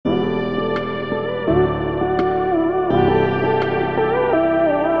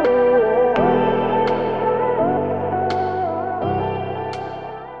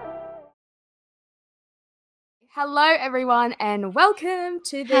Hello, everyone, and welcome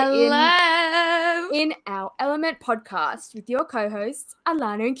to the In Our Element podcast with your co-hosts,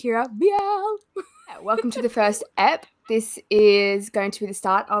 Alana and Kira Bial. Welcome to the first ep. This is going to be the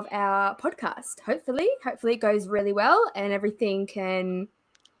start of our podcast. Hopefully it goes really well and everything can,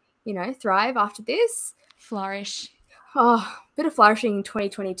 thrive after this. Flourish. Oh, bit of flourishing in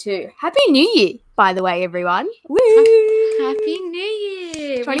 2022. Happy New Year, by the way, everyone. Woo! Happy New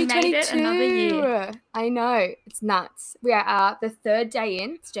Year. 2022. We made it another year. I know. It's nuts. We are the third day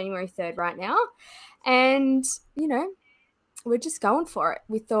in. It's January 3rd right now. And, we're just going for it.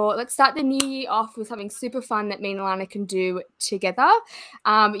 We thought, let's start the new year off with something super fun that me and Alana can do together.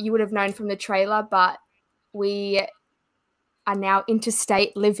 You would have known from the trailer, but we are now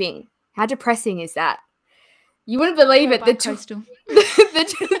interstate living. How depressing is that? You wouldn't believe it. The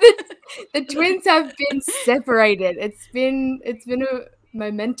twins have been separated. It's been a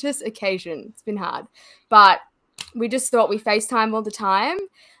momentous occasion. It's been hard. But we just thought we FaceTime all the time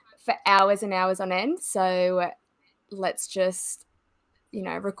for hours and hours on end. So let's just,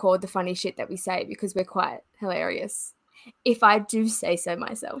 record the funny shit that we say because we're quite hilarious. If I do say so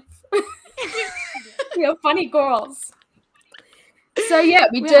myself. We are funny girls. So yeah,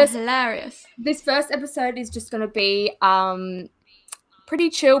 we just hilarious. This first episode is just going to be pretty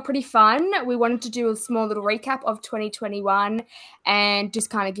chill, pretty fun. We wanted to do a small little recap of 2021 and just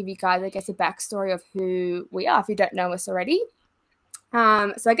kind of give you guys, I guess, a backstory of who we are if you don't know us already.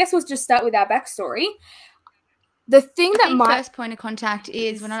 So I guess we'll just start with our backstory. The thing that my first point of contact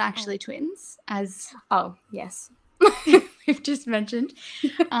is we're not actually twins, as yes, we've just mentioned,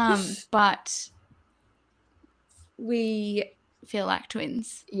 but we feel like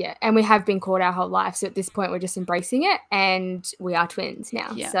twins. Yeah, and we have been called our whole life. So at this point, we're just embracing it, and we are twins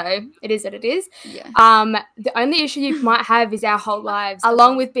now. Yeah. So it is what it is. Yeah. The only issue you might have is our whole lives,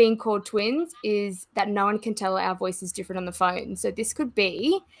 along with being called twins, is that no one can tell our voice is different on the phone. So this could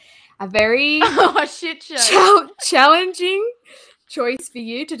be a very shit show. Challenging choice for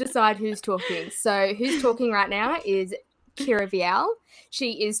you to decide who's talking. So who's talking right now is Kira Vial.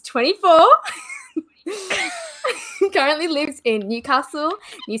 She is 24. Currently lives in Newcastle,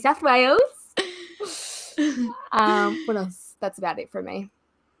 New South Wales. What else? That's about it for me.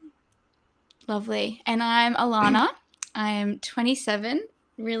 Lovely. And I'm Alana. I'm 27.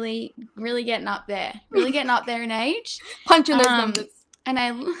 Really, really getting up there. Really getting up there in age. Punching those numbers.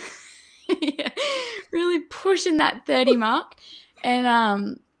 And really pushing that 30 mark.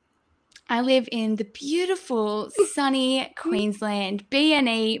 And I live in the beautiful, sunny Queensland,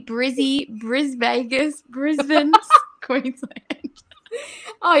 BNE, Brisbane, Queensland.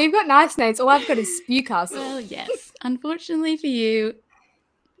 Oh, you've got nice names. All I've got is Spewcastle. Well, yes. Unfortunately for you,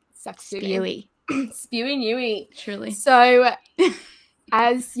 sucks Spewy. Spewy Newy. Truly. So,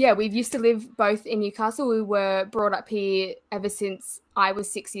 we've used to live both in Newcastle. We were brought up here ever since I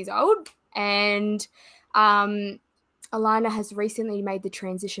was 6 years old. And Alana has recently made the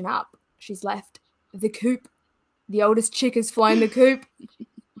transition up. She's left the coop. The oldest chick has flown the coop.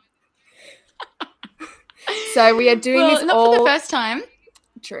 So we are doing this not all for the first time.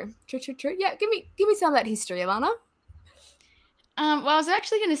 True. Yeah, give me some of that history, Alana. Well, I was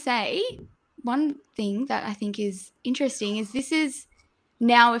actually going to say one thing that I think is interesting is this is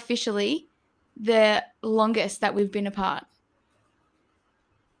now officially the longest that we've been apart.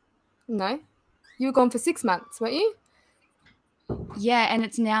 No, you were gone for 6 months, weren't you? Yeah, and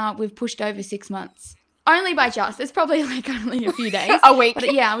it's now we've pushed over 6 months. Only by just. It's probably like only a few days. A week.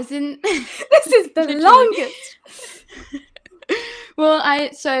 But yeah, I was in. This is the longest. Well,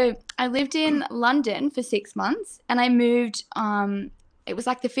 I lived in London for 6 months, and I moved. It was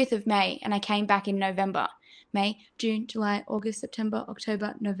like the 5th of May, and I came back in November. May, June, July, August, September,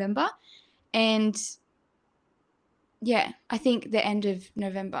 October, November, and yeah, I think the end of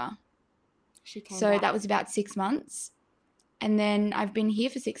November. She came so back. That was about 6 months. And then I've been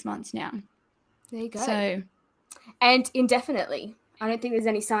here for 6 months now. There you go. So, and indefinitely. I don't think there's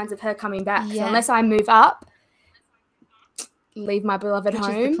any signs of her coming back. Yeah. So unless I move up, leave my beloved home.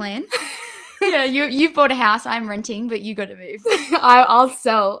 Which is the plan. Yeah, you've bought a house. I'm renting, but you got to move. I'll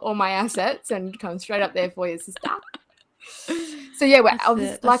sell all my assets and come straight up there for you, sister. So yeah,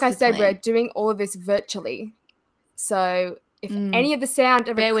 like I said, we're doing all of this virtually. So if any of the sound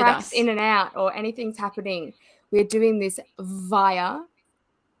of it cracks in and out or anything's happening, we're doing this via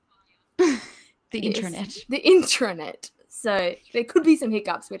the intranet. The intranet. So there could be some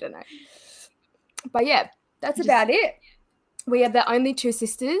hiccups, we don't know. But yeah, that's about it. We are the only two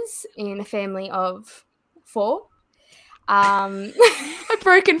sisters in a family of 4. A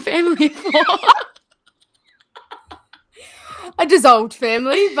broken family of 4. a dissolved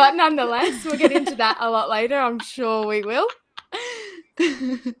family, but nonetheless, we'll get into that a lot later. I'm sure we will.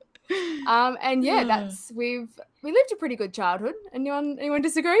 And yeah, we lived a pretty good childhood. Anyone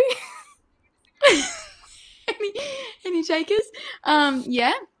disagree? Any takers?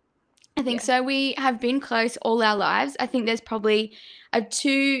 Yeah, I think so. We have been close all our lives. I think there's probably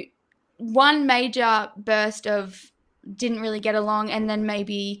one major burst of didn't really get along, and then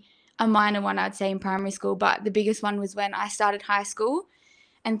maybe a minor one, I'd say, in primary school. But the biggest one was when I started high school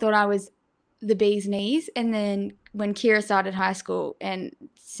and thought I was the bee's knees, and then when Kira started high school, and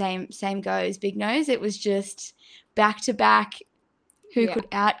same goes, big nose. It was just back to back. Who could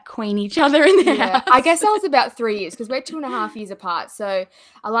out-queen each other in the house. I guess that was about 3 years because we're 2.5 years apart. So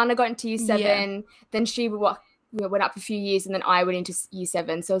Alana got into year 7, then she went up a few years, and then I went into year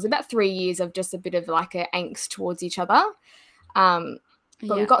 7. So it was about 3 years of just a bit of like an angst towards each other. But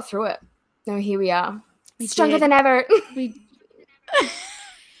we got through it. Now here we are. Stronger than ever.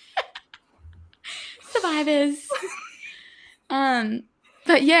 Survivors.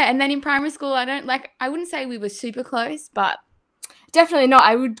 But yeah, and then in primary school, I wouldn't say we were super close, but definitely not.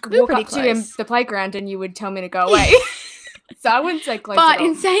 I would walk up to you in the playground and you would tell me to go away. So I wouldn't say close But at all.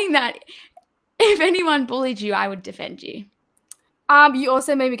 in saying that, if anyone bullied you, I would defend you. You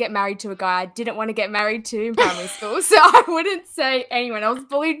also made me get married to a guy I didn't want to get married to in primary school. So I wouldn't say anyone else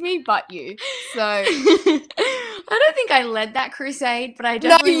bullied me but you. So I don't think I led that crusade, but I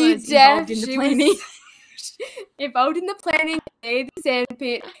definitely was involved in the planning. Involved in the planning, made the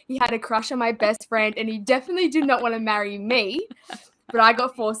sandpit. He had a crush on my best friend, and he definitely did not want to marry me. But I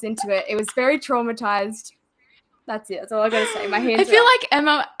got forced into it. It was very traumatized. That's it. That's all I got to say. My hands. I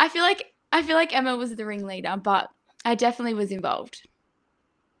feel like Emma was the ringleader, but I definitely was involved.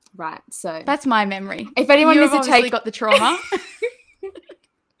 Right. So that's my memory. If anyone needs to take, got the trauma.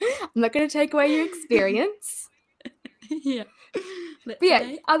 I'm not going to take away your experience. Yeah. But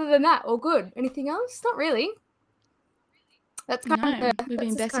yeah, other than that, all good. Anything else? Not really. That's kind of we've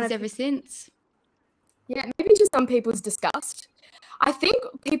been besties ever since. Yeah, maybe just some people's disgust. I think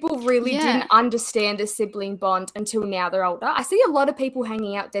people really didn't understand the sibling bond until now they're older. I see a lot of people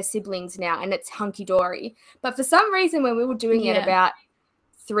hanging out with their siblings now, and it's hunky-dory. But for some reason, when we were doing it about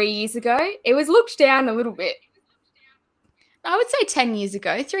 3 years ago, it was looked down a little bit. I would say 10 years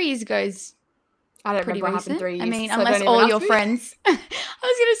ago. 3 years ago is I don't pretty remember what recent. happened 3 years. I mean, so unless all your friends... I was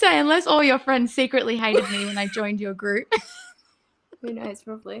going to say, unless all your friends secretly hated me when I joined your group. Who knows,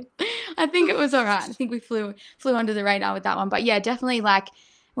 probably. I think it was all right. I think we flew under the radar with that one. But yeah, definitely like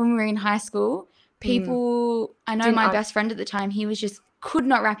when we were in high school, people... I know my best friend at the time, he was just could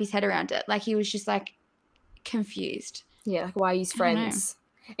not wrap his head around it. Like he was just like confused. Yeah, like why are you friends?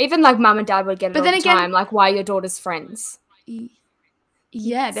 Even like mum and dad would get it all the time. Like why are your daughters friends?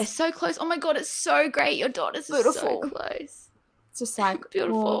 Yeah, they're so close. Oh my God, it's so great. Your daughters are so close. It's just like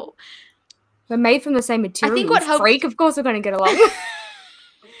beautiful. Well, we're made from the same material. I think what helped... freak, of course we're going to get along.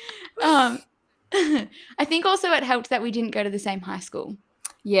 I think also it helped that we didn't go to the same high school.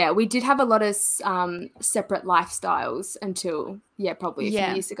 Yeah, we did have a lot of separate lifestyles until, probably a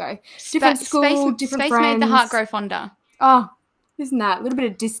few years ago. Different school, different friends. Space made the heart grow fonder. Oh, isn't that? A little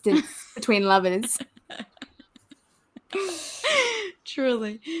bit of distance between lovers.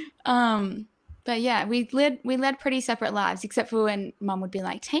 Truly. But yeah, we led pretty separate lives, except for when mum would be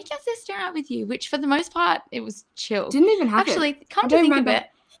like, take your sister out with you, which for the most part, it was chill. Didn't even happen. Actually, come to think of it.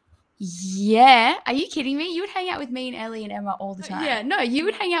 Yeah. Are you kidding me? You would hang out with me and Ellie and Emma all the time. Yeah, no, you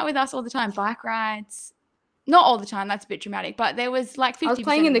would hang out with us all the time. Bike rides. Not all the time. That's a bit dramatic. But there was like 50% I was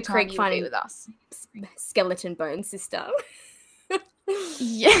playing in the creek finding with us. Skeleton bone sister.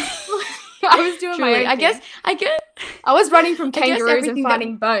 Yeah. I was doing my own I guess I was running from kangaroos and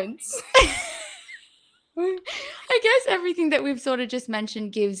finding bones. I guess everything that we've sort of just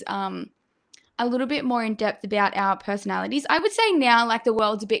mentioned gives a little bit more in depth about our personalities. I would say now like the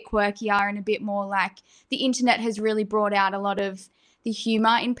world's a bit quirkier and a bit more like the internet has really brought out a lot of the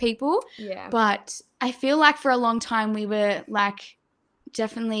humor in people. Yeah. But I feel like for a long time we were like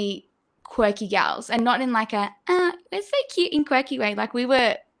definitely quirky gals, and not in like a it's so cute in quirky way. Like we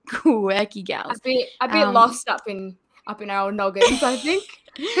were quirky gals. A bit lost up in our old noggins, I think.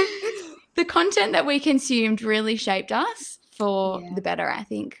 The content that we consumed really shaped us for the better, I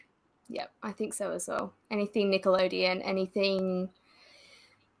think. Yep, I think so as well. Anything Nickelodeon, anything,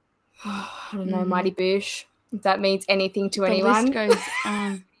 I don't know, Mighty Boosh, if that means anything to anyone. The list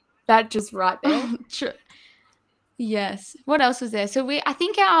goes that just right there. True. Yes. What else was there? So I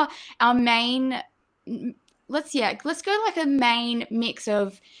think our main, let's go like a main mix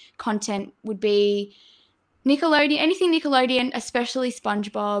of content would be Nickelodeon, anything Nickelodeon, especially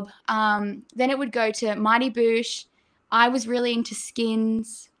SpongeBob. Then it would go to Mighty Boosh, I was really into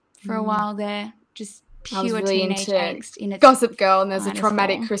Skins for a while there. Just I was pure really teenage into angst in its Gossip Girl, and there's a finest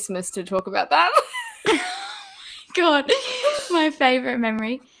traumatic form. Christmas to talk about that. God, my favorite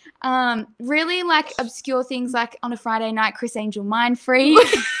memory. Really like obscure things like on a Friday night, Chris Angel Mind Freak.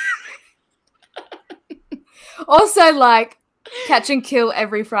 Also, like, catch and kill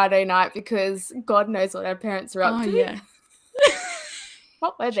every Friday night because God knows what our parents are up Oh to. yeah.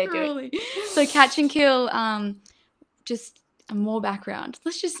 What were they doing? Truly. So catch and kill, just more background.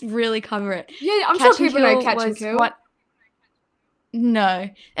 Let's just really cover it. Yeah, I'm Catch sure and people know kill catch and was kill. what? No,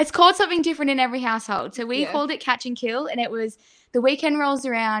 it's called something different in every household. So we Yeah. called it catch and kill, and it was the weekend rolls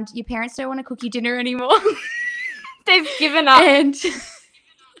around. Your parents don't want to cook you dinner anymore, They've given up. and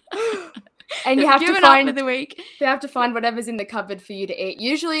And you have to given up for find the week. they have to find whatever's in the cupboard for you to eat.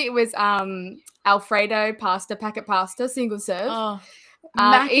 Usually it was Alfredo pasta, packet pasta, single serve. Oh,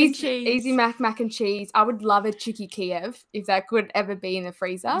 mac and cheese. Easy mac and cheese. I would love a Chicky Kiev if that could ever be in the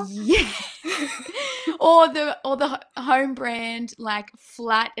freezer. Yeah. or the home brand like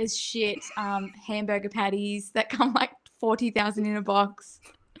flat as shit hamburger patties that come like 40,000 in a box.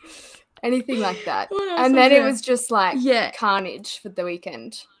 Anything like that. What else And was then it there? was just like Yeah. carnage for the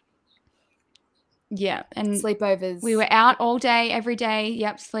weekend. Yeah, and Sleepovers. we were out all day, every day.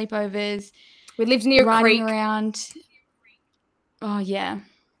 Yep, sleepovers. We lived near a riding creek. around. Oh yeah,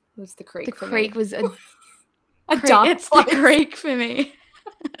 It was the creek. the for creek me. was a a dark It's place. the creek for me.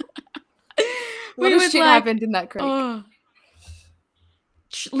 What a shit happened in that creek. Oh,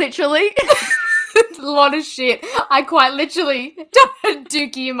 literally. A lot of shit. I quite literally dumped a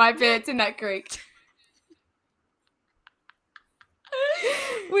dookie in my pants in that creek.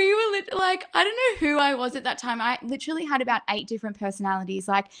 We were like, I don't know who I was at that time. I literally had about 8 different personalities.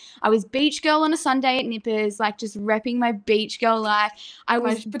 Like, I was beach girl on a Sunday at Nippers, like just repping my beach girl life. I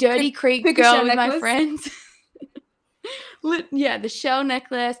was Dirty Creek puka girl shell with my necklace. friends. Yeah, the shell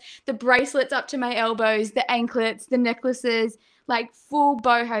necklace, the bracelets up to my elbows, the anklets, the necklaces, like full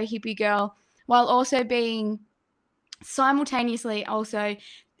boho hippie girl, while also being simultaneously also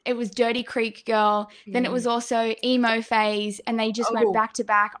it was Dirty Creek girl, then it was also emo phase, and they just went back to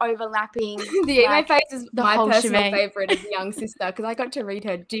back, overlapping. The emo phase is the my whole personal shebang. favourite as a young sister because I got to read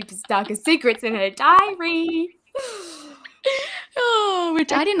her deepest, darkest secrets in her diary. Oh,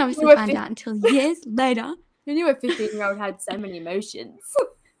 which I didn't obviously were find fif- out until years later. Who knew a 15-year-old had so many emotions?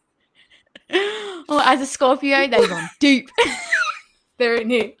 Well, as a Scorpio, they've gone deep. They're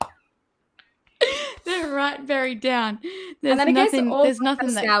in here. They're right buried down. There's And then I guess nothing. all There's my nothing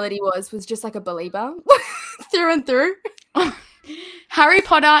that personality was just like a believer through and through. Harry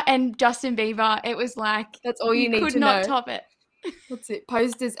Potter and Justin Bieber. It was like That's all you need could to not know. top it. That's it.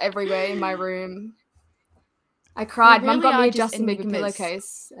 Posters everywhere in my room. I cried. We Mum really got me are a just Justin Bieber enigmas.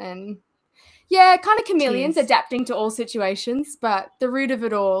 pillowcase, and yeah, kind of chameleons, Cheers. adapting to all situations. But the root of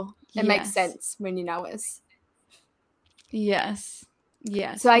it all, it makes Yes. sense when you know us. Yes.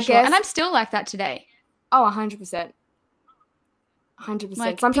 Yes. So I for sure. guess- and I'm still like that today. Oh, 100%. 100%.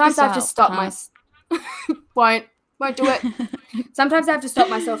 Like, Sometimes I have to pick a stop style, won't do it. Sometimes I have to stop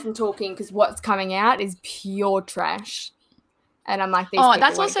myself from talking because what's coming out is pure trash. And I'm like, these people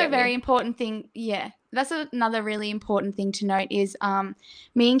that's won't also a get me. very important thing. Yeah, that's another really important thing to note is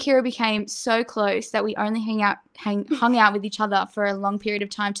me and Kira became so close that we only hung out with each other for a long period of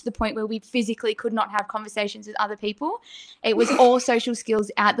time to the point where we physically could not have conversations with other people. It was all social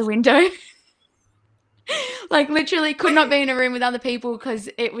skills out the window. Like literally could not be in a room with other people because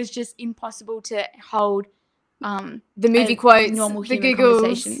it was just impossible to hold The movie a quotes, normal the human giggles,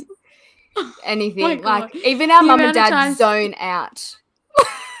 conversation. anything. My Like, God. even our The mum and amount of dad times- zone out.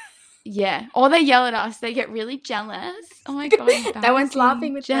 Yeah, or they yell at us. They get really jealous. Oh my God, No one's embarrassing.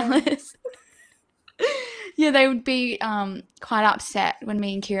 laughing with them. jealous. Yeah, they would be quite upset when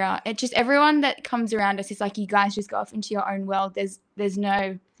me and Kira. It just everyone that comes around us is like, you guys just go off into your own world. There's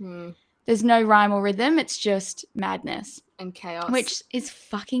no rhyme or rhythm. It's just madness, And chaos. which is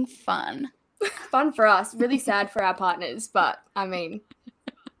fucking fun. fun for us, really sad for our partners, but I mean,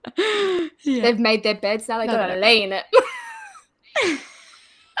 Yeah. they've made their beds, now they No, gotta no. lay in it.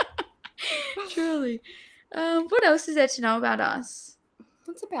 Truly. What else is there to know about us?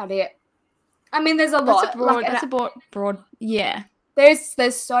 That's about it. I mean, there's a lot. That's a broad. Yeah.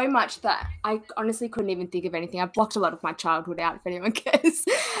 There's so much that I honestly couldn't even think of anything. I've blocked a lot of my childhood out, if anyone cares.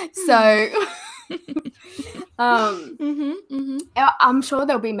 So, I'm sure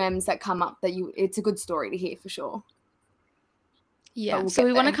there'll be memes that come up that it's a good story to hear for sure. Yeah. we'll So get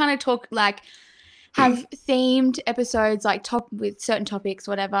we want to there. kind of talk like have themed episodes like with certain topics,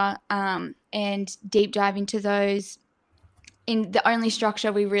 whatever, and deep dive into those. In the only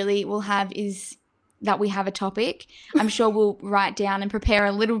structure we really will have is that we have a topic. I'm sure we'll write down and prepare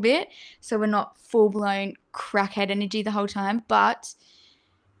a little bit so we're not full-blown crackhead energy the whole time, but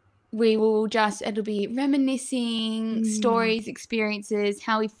we will just, it'll be reminiscing, stories, experiences,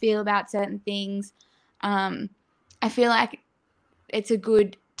 how we feel about certain things. I feel like it's a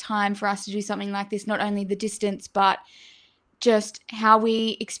good time for us to do something like this, not only the distance, but just how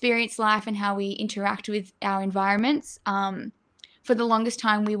we experience life and how we interact with our environments. For the longest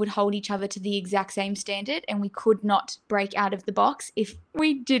time, we would hold each other to the exact same standard, and we could not break out of the box if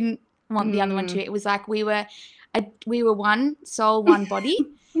we didn't want the other one to. It was like we were one soul, one body.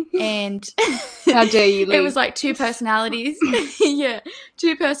 And how dare you leave? It was like two personalities. Yeah,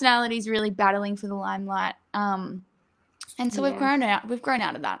 two personalities really battling for the limelight. And so we've grown out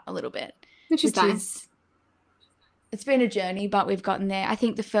of that a little bit, which is nice. It's been a journey, but we've gotten there. I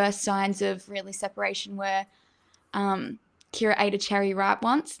think the first signs of really separation were Kira ate a cherry ripe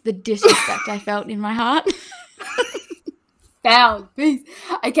once. The disrespect I felt in my heart. Foul beast.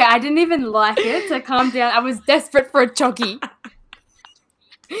 Okay, I didn't even like it, so calm down. I was desperate for a choggy.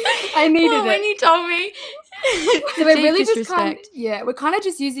 I needed it. When you told me. So we're really just we're kind of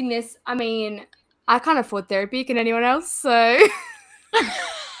just using this. I mean, I can't afford therapy. Can anyone else? So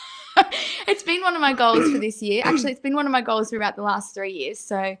it's been one of my goals for this year. Actually, it's been one of my goals for about the last 3 years.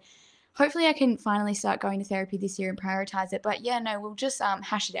 So hopefully I can finally start going to therapy this year and prioritize it. But yeah, no, we'll just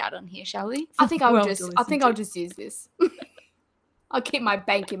hash it out on here, shall we? I think I'll just use this. I'll keep my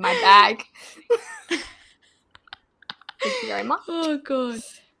bank in my bag. Thank you very much. Oh, God.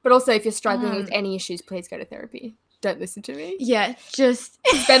 But also, if you're struggling with any issues, please go to therapy. Don't listen to me. Yeah, just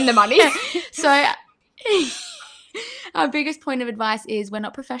spend the money. So our biggest point of advice is we're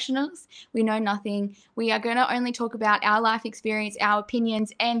not professionals. We know nothing. We are going to only talk about our life experience, our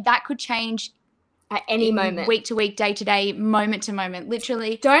opinions, and that could change at any moment. Week to week, day to day, moment to moment.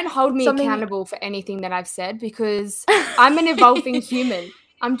 Literally. Don't hold me accountable for anything that I've said, because I'm an evolving human.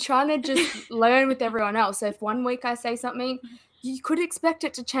 I'm trying to just learn with everyone else. So if one week I say something, you could expect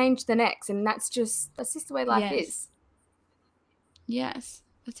it to change the next, and that's just the way life is. Yes,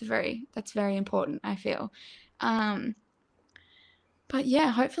 that's very important, I feel. But yeah,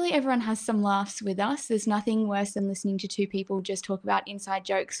 hopefully everyone has some laughs with us. There's nothing worse than listening to two people just talk about inside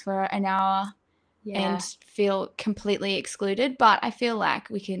jokes for an hour and feel completely excluded. But I feel like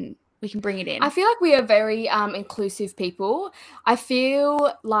we can bring it in. I feel like we are very inclusive people. I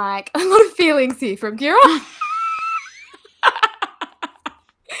feel like a lot of feelings here from Kira.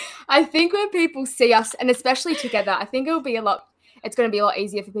 I think when people see us, and especially together, I think it's going to be a lot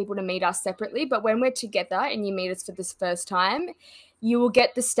easier for people to meet us separately. But when we're together and you meet us for this first time, you will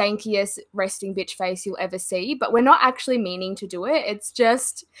get the stankiest resting bitch face you'll ever see. But we're not actually meaning to do it. It's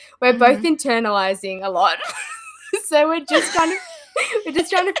just we're both internalizing a lot. So we're just trying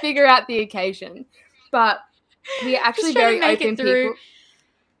to figure out the occasion. But we're actually very open people.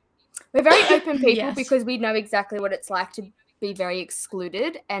 We're very open people because we know exactly what it's like to be very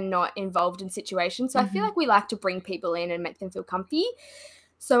excluded and not involved in situations. So I feel like we like to bring people in and make them feel comfy.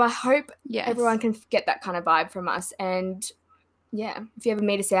 So I hope everyone can get that kind of vibe from us. And yeah, if you ever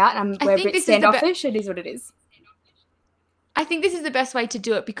meet us out and we're a bit standoffish, it is what it is. I think this is the best way to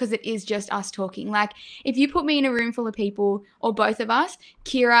do it because it is just us talking. Like, if you put me in a room full of people, or both of us,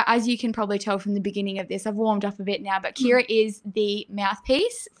 Kira, as you can probably tell from the beginning of this, I've warmed up a bit now, but Kira is the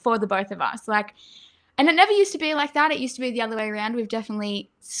mouthpiece for the both of us. Like, and it never used to be like that. It used to be the other way around. We've definitely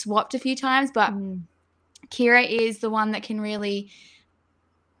swapped a few times, but Kira is the one that can really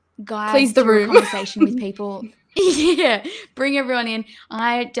guide the room. A conversation with people. Yeah, bring everyone in.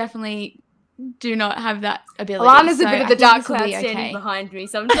 I definitely do not have that ability. Alana's a bit of the dark cloud standing behind me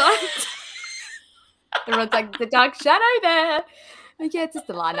sometimes. Everyone's like, the dark shadow there. Like, yeah, it's just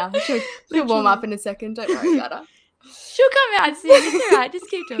Alana. She'll warm up in a second. Don't worry about her. She'll come out soon. It's all right. Just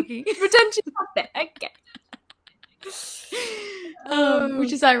keep talking. Pretend she's not there. Okay.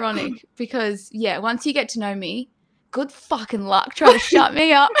 Which is ironic because, yeah, once you get to know me, good fucking luck trying to shut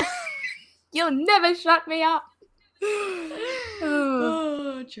me up. You'll never shut me up.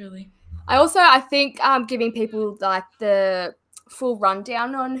 Oh, truly. I think giving people like the full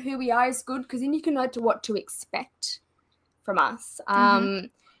rundown on who we are is good, because then you can know what to expect from us. I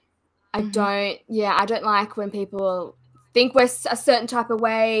don't like when people think we're a certain type of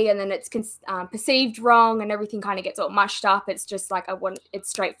way and then it's perceived wrong and everything kind of gets all mushed up. It's just like it's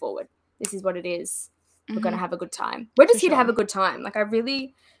straightforward. This is what it is. We're going to have a good time. We're just here to have a good time. Like I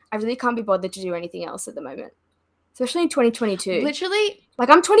really can't be bothered to do anything else at the moment. Especially in 2022. Literally. Like,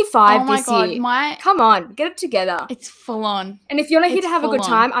 I'm 25 this year. Oh, my God. Come on, get it together. It's full on. And if you're not here to have a good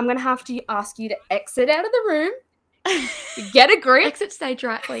time, I'm going to have to ask you to exit out of the room, get a grip. Exit stage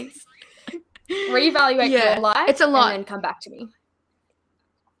right, please. reevaluate Yeah, your life, it's a lot. and then come back to me.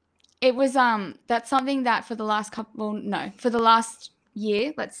 It was that's something that for the last for the last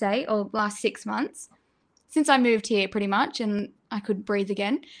year, let's say, or last 6 months, since I moved here pretty much and I could breathe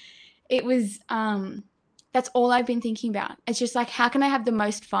again, it was that's all I've been thinking about. It's just like, how can I have the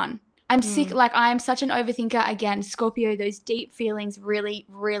most fun? I'm sick, like I am such an overthinker. Again, Scorpio, those deep feelings really,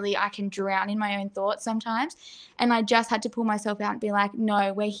 really, I can drown in my own thoughts sometimes. And I just had to pull myself out and be like,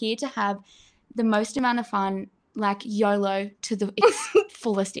 no, we're here to have the most amount of fun, like YOLO to the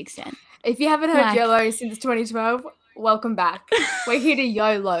fullest extent. If you haven't heard YOLO since 2012, welcome back. We're here to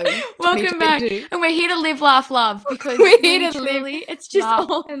YOLO. Welcome back. And we're here to live, laugh, love, because we're here to live, it's just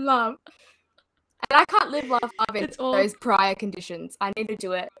all and love. And I can't live, laugh, love in those prior conditions. I need to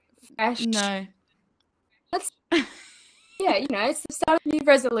do it fresh. No. Yeah, you know, it's the start of new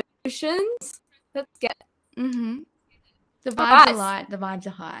resolutions. Let's get the vibes are light, the vibes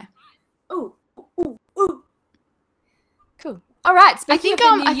are high. Ooh. Cool. All right. I think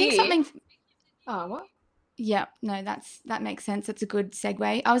something. Oh, what? Yeah, no, that makes sense. That's a good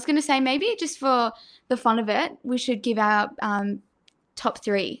segue. I was going to say maybe just for the fun of it, we should give our top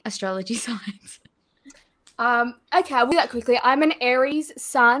 3 astrology signs. Okay, I'll do that quickly. I'm an Aries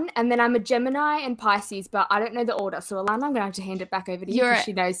sun, and then I'm a Gemini and Pisces, but I don't know the order. So Alana, I'm going to have to hand it back over to you because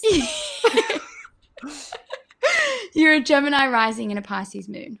she knows. You're a Gemini rising and a Pisces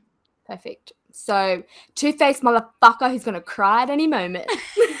moon. Perfect. So, two-faced motherfucker who's going to cry at any moment.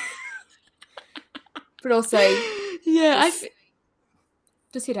 But also, yeah,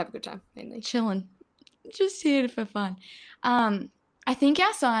 just here to have a good time, mainly. Chilling. Just here for fun. I think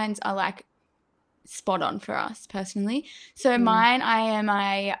our signs are like spot on for us personally. So mine, I am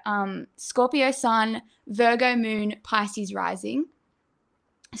a Scorpio sun, Virgo moon, Pisces rising.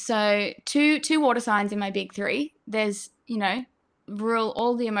 So two water signs in my big 3. There's, you know,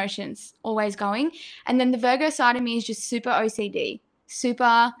 all the emotions always going. And then the Virgo side of me is just super OCD,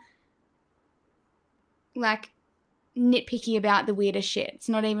 super like nitpicky about the weirdest shit. It's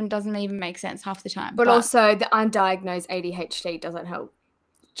doesn't even make sense half the time. But also the undiagnosed ADHD doesn't help.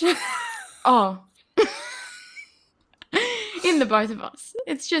 Oh. In the both of us.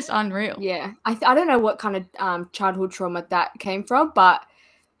 It's just unreal. Yeah. I don't know what kind of childhood trauma that came from, but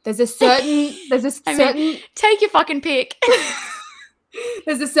there's a certain take your fucking pick.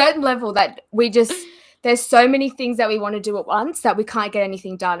 There's a certain level that there's so many things that we want to do at once that we can't get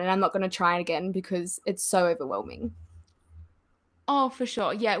anything done, and I'm not going to try it again because it's so overwhelming. Oh, for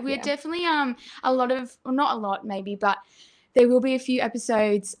sure. Yeah, we're definitely a lot of, well, not a lot maybe, but there will be a few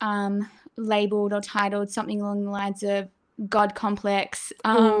episodes labeled or titled something along the lines of God complex.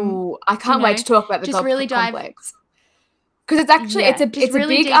 Ooh, I can't wait to talk about the God really complex. Because it's actually it's a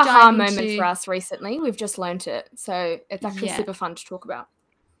big aha moment for us recently. We've just learnt it, so it's actually super fun to talk about.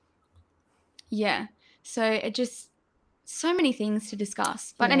 Yeah. So it just so many things to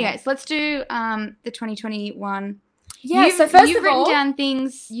discuss. But anyways, let's do the 2021. Yeah. So first you've of written all, down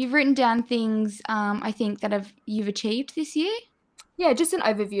things. You've written down things. I think that you've achieved this year. Yeah, just an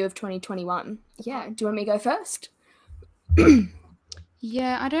overview of 2021. Yeah. Do you want me to go first?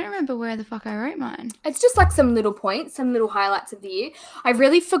 Yeah, I don't remember where the fuck I wrote mine. It's just like some little points, some little highlights of the year. I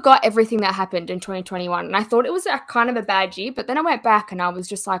really forgot everything that happened in 2021, and I thought it was kind of a bad year, but then I went back and I was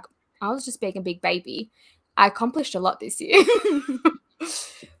just like, I was just being a big baby. I accomplished a lot this year.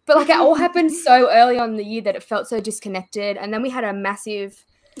 But like it all happened so early on in the year that it felt so disconnected, and then we had a massive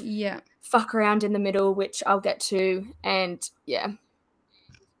fuck around in the middle, which I'll get to, and it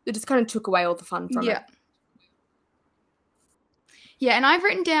just kind of took away all the fun from it. Yeah, and I've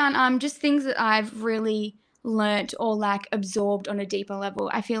written down just things that I've really learnt or like absorbed on a deeper level.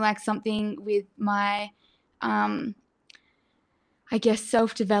 I feel like something with my, I guess,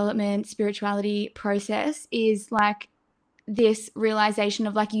 self-development, spirituality process is like this realization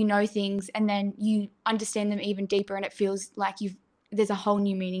of like, you know, things and then you understand them even deeper and it feels like there's a whole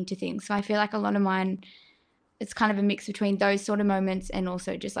new meaning to things. So I feel like a lot of mine, it's kind of a mix between those sort of moments and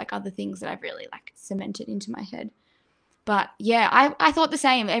also just like other things that I've really like cemented into my head. But yeah, I thought the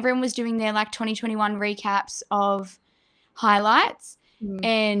same. Everyone was doing their like 2021 recaps of highlights.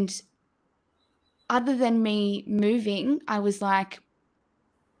 And other than me moving, I was like,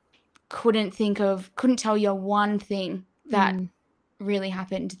 couldn't tell you one thing that really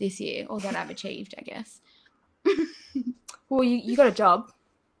happened this year or that I've achieved, I guess. Well, you got a job.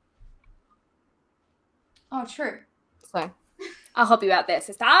 Oh, true. So I'll help you out there,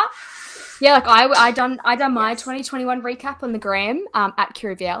 sister. Yeah, like I done my 2021 recap on the gram at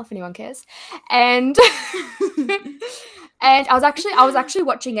Curiviel, if anyone cares, and and I was actually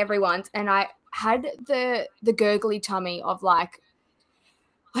watching everyone's, and I had the gurgly tummy of like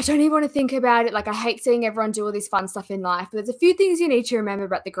I don't even want to think about it. Like, I hate seeing everyone do all this fun stuff in life. But there's a few things you need to remember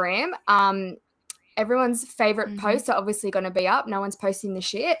about the gram. Everyone's favorite posts are obviously going to be up. No one's posting the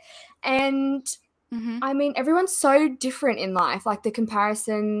shit. And I mean, everyone's so different in life. Like, the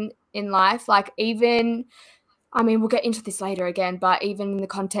comparison in life, like, even, I mean, we'll get into this later again, but even in the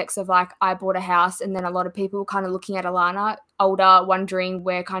context of, like, I bought a house and then a lot of people kind of looking at Alana older, wondering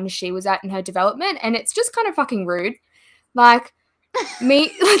where kind of she was at in her development. And it's just kind of fucking rude. Like, me,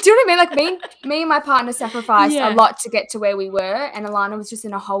 do you know what I mean? Like, me and my partner sacrificed a lot to get to where we were, and Alana was just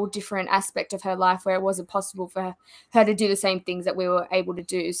in a whole different aspect of her life where it wasn't possible for her to do the same things that we were able to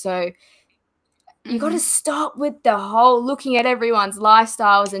do. So you got to stop with the whole looking at everyone's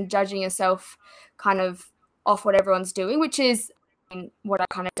lifestyles and judging yourself kind of off what everyone's doing, which is what I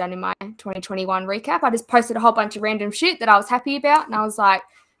kind of done in my 2021 recap. I just posted a whole bunch of random shit that I was happy about, and I was like,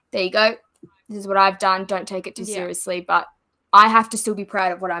 there you go. This is what I've done. Don't take it too seriously, but I have to still be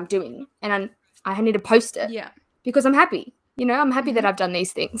proud of what I'm doing, and I need to post it because I'm happy. You know, I'm happy that I've done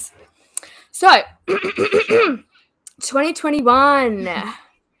these things. So, 2021,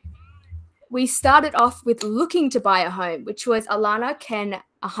 we started off with looking to buy a home, which was, Alana can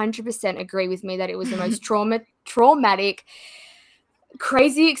 100% agree with me that it was the most traumatic,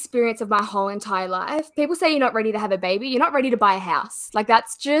 crazy experience of my whole entire life. People say you're not ready to have a baby. You're not ready to buy a house. Like,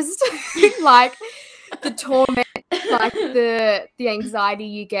 that's just like the torment, like the anxiety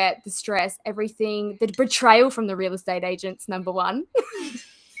you get, the stress, everything, the betrayal from the real estate agents, number one.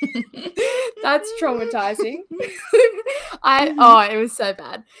 That's traumatizing. It was so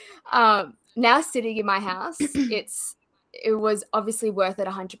bad. Now sitting in my house, it was obviously worth it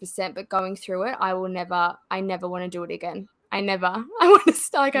 100%, but going through it, I never want to do it again. I want to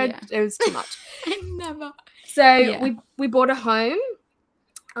start, it was too much. So we bought a home.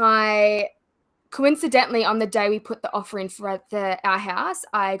 Coincidentally, on the day we put the offer in for our house,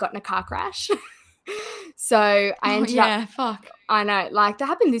 I got in a car crash. So I ended up. Fuck. I know, like, that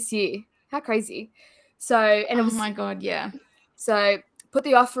happened this year. How crazy. So, and it was. Oh my God, yeah. So put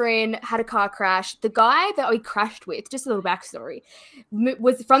the offer in, had a car crash. The guy that we crashed with, just a little backstory,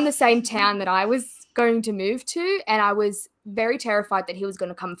 was from the same town that I was going to move to, and I was very terrified that he was going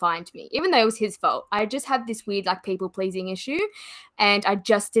to come find me, even though it was his fault. I just had this weird, like, people-pleasing issue, and I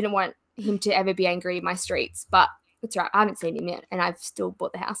just didn't want him to ever be angry in my streets. But it's right, I haven't seen him yet, and I've still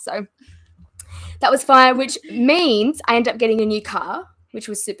bought the house, so that was fine, which means I ended up getting a new car, which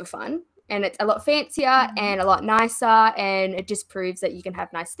was super fun. And it's a lot fancier and a lot nicer, and it just proves that you can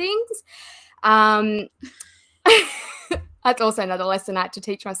have nice things. That's also another lesson I had to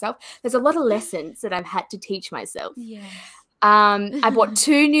teach myself. There's a lot of lessons that I've had to teach myself. Yeah. I bought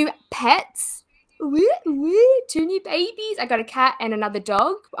 2 new pets. Two new babies. I got a cat and another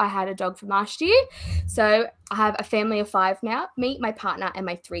dog. I had a dog from last year. So I have a family of 5 now. Me, my partner, and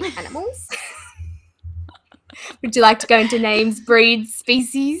my 3 animals. Would you like to go into names, breeds,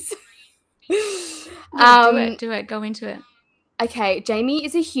 species? Do it. Go into it. Okay, Jamie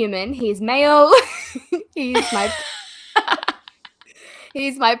is a human. He is male. He's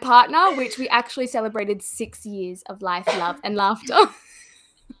my partner, which we actually celebrated 6 years of life, love, and laughter.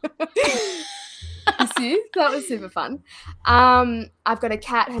 That was super fun. I've got a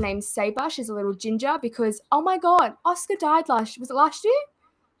cat. Her name's Saber. She's a little ginger because, oh my God, Oscar died was it last year?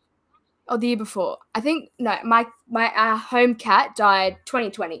 Or the year before? I think, no, my home cat died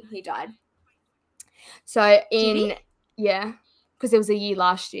 2020. He died. So because it was a year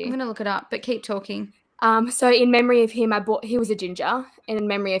last year. I'm going to look it up, but keep talking. So in memory of him, he was a ginger, and in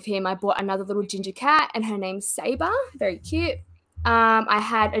memory of him, I bought another little ginger cat, and her name's Saber. Very cute. I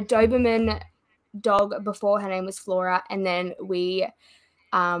had a Doberman dog before. Her name was Flora, and then we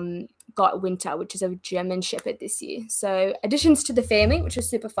got Winter, which is a German Shepherd this year. So additions to the family, which was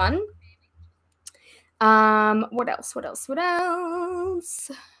super fun. What else?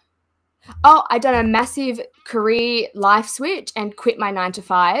 Oh, I done a massive career life switch and quit my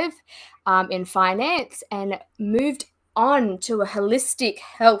 9-to-5 in finance and moved on to a holistic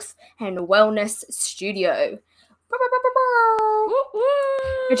health and wellness studio.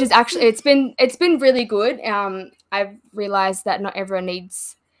 Which is actually, it's been really good. I've realized that not everyone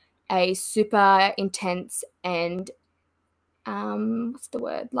needs a super intense and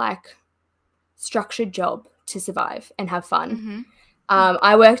like structured job to survive and have fun.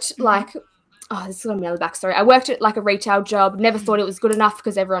 I worked this is going to be another backstory. I worked at like a retail job, never thought it was good enough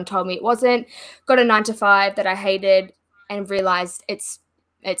because everyone told me it wasn't. Got a 9-to-5 that I hated and realized it's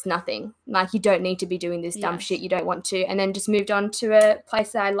nothing. Like, you don't need to be doing this dumb shit you don't want to. And then just moved on to a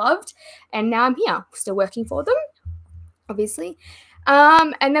place that I loved. And now I'm here, still working for them, obviously.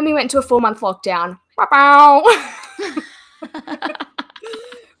 And then we went to a 4-month lockdown.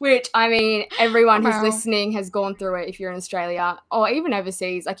 Which, I mean, everyone who's Wow. listening has gone through it if you're in Australia or even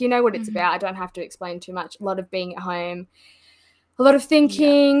overseas. Like, you know what it's Mhm. about. I don't have to explain too much. A lot of being at home, a lot of Yeah.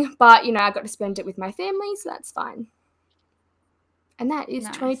 thinking, but, you know, I got to spend it with my family, so that's fine. And that is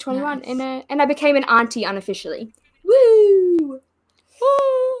Nice, 2021. nice. And I became an auntie unofficially. Woo! Woo!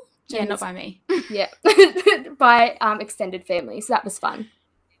 Yeah, And not it's, by me. yeah, by extended family. So that was fun.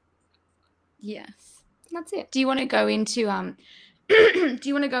 Yes. That's it. Do you want to go into do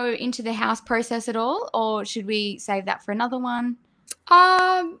you want to go into the house process at all, or should we save that for another one?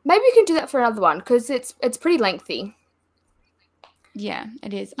 Maybe we can do that for another one because it's pretty lengthy. Yeah,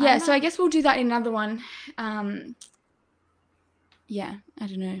 it is. I Yeah, don't so I know. guess we'll do that in another one. Yeah, I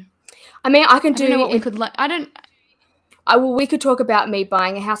don't know. I mean, I can I do don't know what we it. could I don't We could talk about me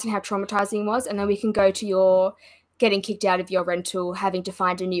buying a house and how traumatizing it was, and then we can go to your getting kicked out of your rental, having to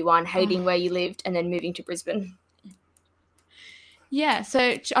find a new one, hating where you lived, and then moving to Brisbane. Yeah,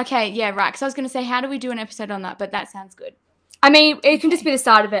 so okay, yeah, right. Because I was going to say, how do we do an episode on that? But that sounds good. I mean, it can just Okay. be the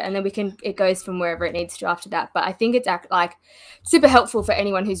start of it, and then it goes from wherever it needs to after that. But I think it's like super helpful for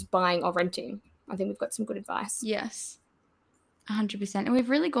anyone who's buying or renting. I think we've got some good advice. Yes, 100%. And we've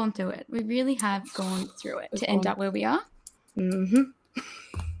really gone through it. We really have gone through it to end up where we are. Mm-hmm.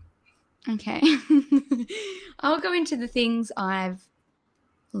 Okay. I'll go into the things I've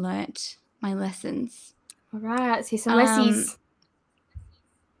learnt, my lessons. All right, let's hear some lessies.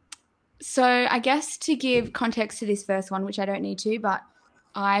 So I guess to give context to this first one, which I don't need to, but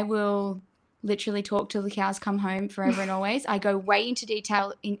I will literally talk till the cows come home forever and always. I go way into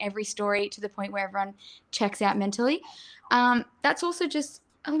detail in every story to the point where everyone checks out mentally. That's also just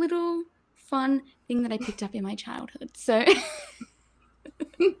a little fun thing that I picked up in my childhood. So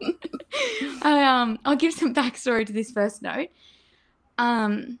I'll give some backstory to this first note.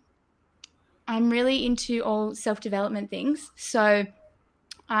 I'm really into all self-development things. So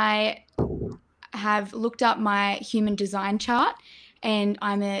I have looked up my human design chart, and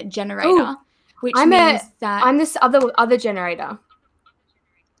I'm a generator, which means that I'm this other generator.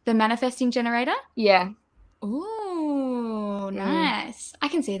 the manifesting generator. Yeah. Ooh, nice. I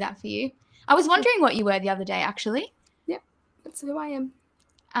can see that for you. I was wondering what you were the other day, actually. Yep, that's who I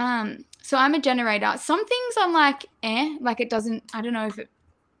am. So I'm a generator. Some things I'm like, like it doesn't. I don't know if it.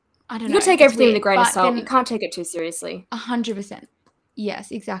 I don't know. You can take everything with a grain of salt. You can't take it too seriously. 100%.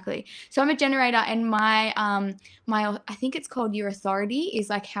 Yes, exactly. So I'm a generator, and my I think it's called your authority is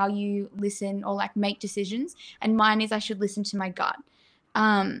like how you listen or like make decisions, and mine is I should listen to my gut.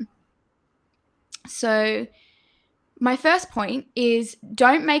 So my first point is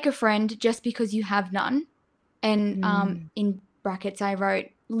don't make a friend just because you have none. And in brackets I wrote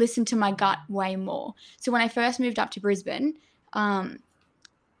listen to my gut way more. So when I first moved up to Brisbane,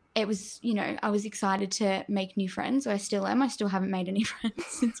 it was, you know, I was excited to make new friends. I still am. I still haven't made any friends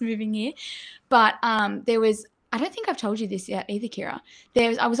since moving here. But there was, I don't think I've told you this yet either, Kira.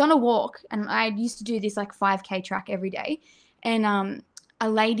 I was on a walk, and I used to do this like 5K track every day. And a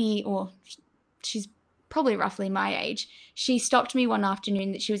lady, or she's probably roughly my age, she stopped me one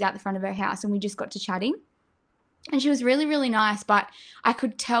afternoon that she was out the front of her house, and we just got to chatting. And she was really, really nice, but I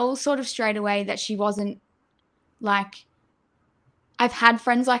could tell sort of straight away that she wasn't like, I've had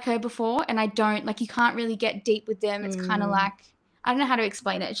friends like her before, and I don't, like, you can't really get deep with them. It's kind of like, I don't know how to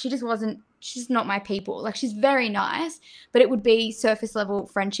explain it. She's not my people. Like, she's very nice, but it would be surface level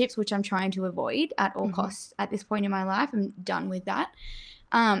friendships, which I'm trying to avoid at all costs at this point in my life. I'm done with that.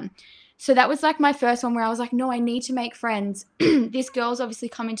 So that was like my first one where I was like, no, I need to make friends. This girl's obviously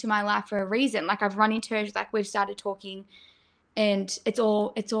come into my life for a reason. Like, I've run into her, like we've started talking, and it's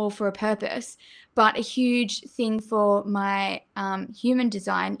all for a purpose. But a huge thing for my human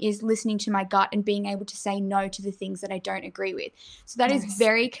design is listening to my gut and being able to say no to the things that I don't agree with. So that is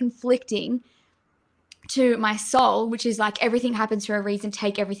very conflicting to my soul, which is like everything happens for a reason,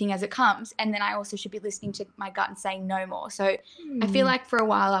 take everything as it comes. And then I also should be listening to my gut and saying no more. So I feel like for a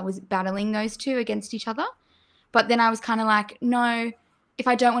while I was battling those two against each other. But then I was kind of like, no, if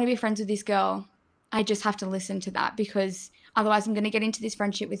I don't want to be friends with this girl, I just have to listen to that, because otherwise I'm going to get into this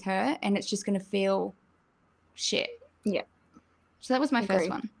friendship with her and it's just going to feel shit. Yeah. So that was my first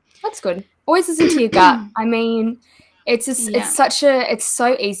one. That's good. Always listen to your gut. I mean, it's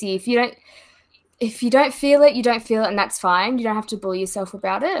so easy. If you don't feel it, you don't feel it, and that's fine. You don't have to bully yourself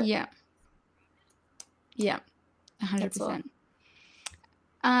about it. Yeah. Yeah. 100%.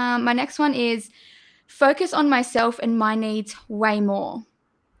 My next one is focus on myself and my needs way more.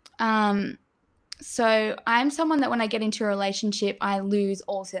 So I'm someone that when I get into a relationship, I lose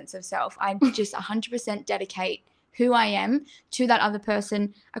all sense of self. I just 100% dedicate who I am to that other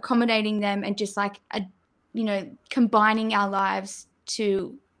person, accommodating them, and just like, combining our lives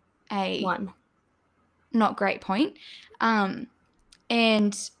to a One. not great point. And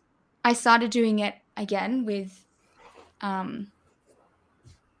I started doing it again with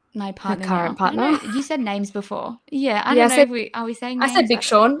my partner current now. I don't partner. know, you said names before. Yeah, I Yeah, don't know if are we saying I names? said Big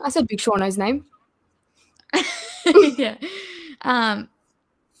Sean. I said Big Sean his name. Yeah.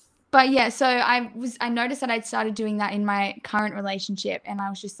 But yeah, so I noticed that I'd started doing that in my current relationship, and I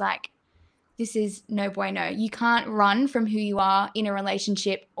was just like, this is no bueno. You can't run from who you are in a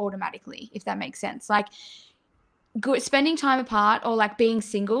relationship automatically, if that makes sense. Like, good spending time apart or like being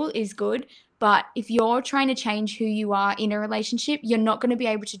single is good, but if you're trying to change who you are in a relationship, you're not going to be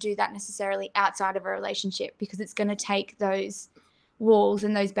able to do that necessarily outside of a relationship, because it's going to take those walls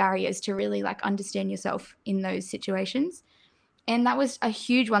and those barriers to really like understand yourself in those situations. And that was a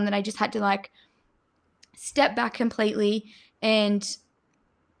huge one that I just had to like step back completely and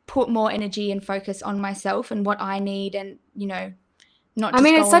put more energy and focus on myself and what I need, and, you know, not just go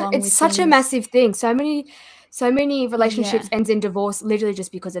along with it's such a things. massive thing. So many relationships Yeah. ends in divorce literally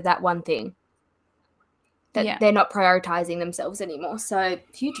just because of that one thing. That Yeah. they're not prioritizing themselves anymore. So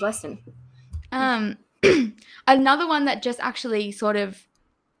huge lesson. Another one that just actually sort of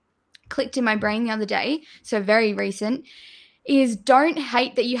clicked in my brain the other day, so very recent, is don't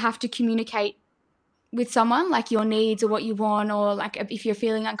hate that you have to communicate with someone like your needs or what you want, or like if you're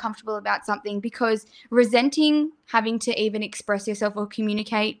feeling uncomfortable about something, because resenting having to even express yourself or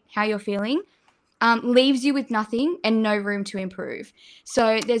communicate how you're feeling leaves you with nothing and no room to improve.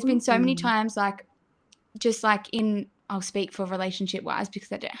 So there's been so many times, like, just like I'll speak for relationship wise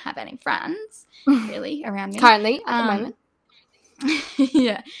because I don't have any friends really around me Currently at the moment.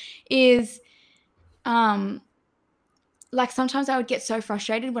 yeah, is like sometimes I would get so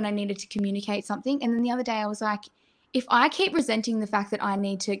frustrated when I needed to communicate something, and then the other day I was like, if I keep resenting the fact that I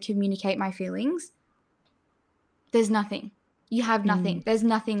need to communicate my feelings, there's nothing. You have nothing. There's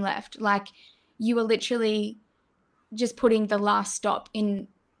nothing left. Like, you are literally just putting the last stop in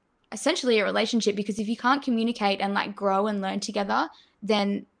essentially a relationship, because if you can't communicate and like grow and learn together,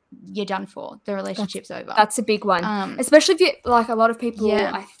 then you're done for. The relationship's over. That's a big one. Especially if you, like, a lot of people,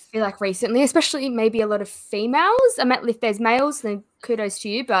 Yeah. I feel like recently, especially maybe a lot of females. I mean, if there's males, then kudos to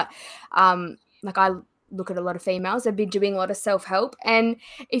you. But like, I look at a lot of females, they've been doing a lot of self-help. And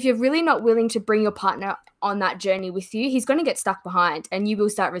if you're really not willing to bring your partner on that journey with you, he's going to get stuck behind and you will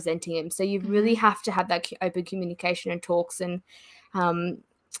start resenting him. So you really have to have that open communication and talks and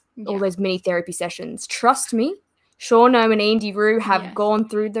all those mini therapy sessions. Trust me, Shauno and Andy Roo have gone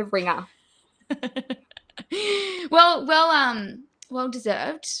through the ringer. well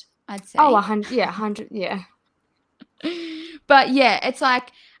deserved, I'd say. Oh, 100, yeah. But yeah, it's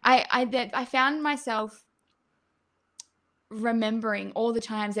like I found myself remembering all the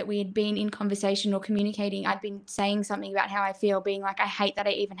times that we had been in conversation or communicating. I'd been saying something about how I feel, being like, I hate that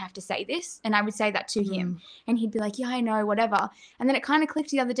I even have to say this. And I would say that to him, and he'd be like, yeah, I know, whatever. And then it kind of clicked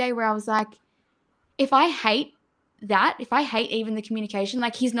the other day where I was like, if I hate that, if I hate even the communication,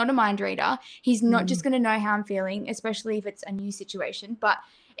 like, he's not a mind reader. He's not just going to know how I'm feeling, especially if it's a new situation. But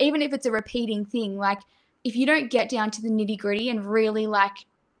even if it's a repeating thing, like, if you don't get down to the nitty gritty and really like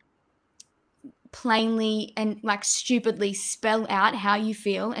plainly and like stupidly spell out how you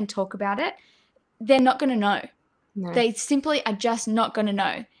feel and talk about it, they're not going to know. No. They simply are just not going to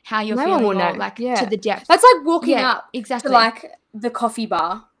know how you're feeling, one will know. Like, to the depth. That's like walking up exactly. to like the coffee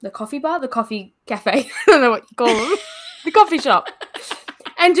cafe. I don't know what you call them. The coffee shop.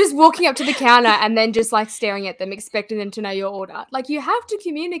 And just walking up to the counter and then just like staring at them, expecting them to know your order. Like, you have to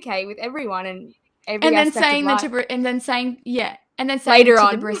communicate with everyone and every aspect of life. And then saying later to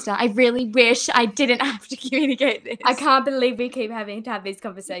on, the barista, I really wish I didn't have to communicate this. I can't believe we keep having to have these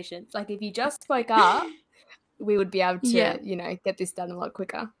conversations. Like, if you just spoke up, we would be able to, you know, get this done a lot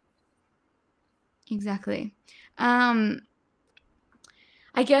quicker. Exactly.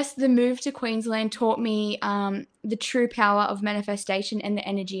 I guess the move to Queensland taught me the true power of manifestation and the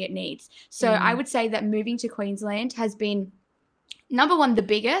energy it needs. So I would say that moving to Queensland has been, number one, the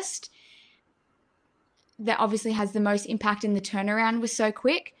biggest, that obviously has the most impact, and the turnaround was so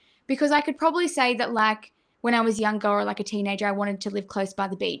quick, because I could probably say that, like, when I was younger or like a teenager, I wanted to live close by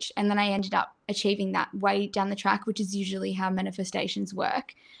the beach, and then I ended up achieving that way down the track, which is usually how manifestations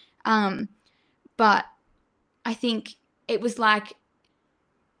work. But I think it was like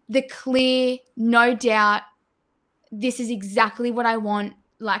the clear, no doubt, this is exactly what I want,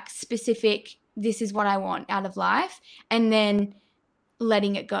 like specific, this is what I want out of life, and then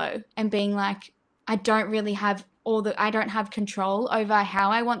letting it go and being like, I don't have control over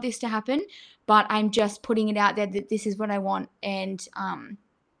how I want this to happen, but I'm just putting it out there that this is what I want, and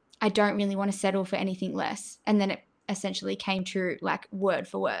I don't really want to settle for anything less. And then it essentially came true, like word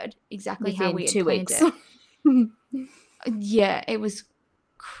for word, exactly how Within we had 2 planned weeks. it. Yeah, it was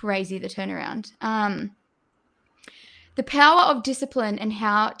crazy, the turnaround. The power of discipline and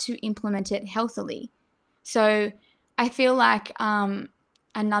how to implement it healthily. So I feel like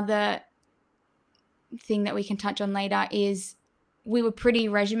another thing that we can touch on later is we were pretty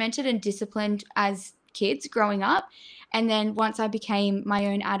regimented and disciplined as kids growing up. And then once I became my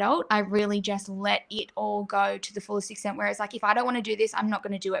own adult, I really just let it all go to the fullest extent. Whereas like, if I don't want to do this, I'm not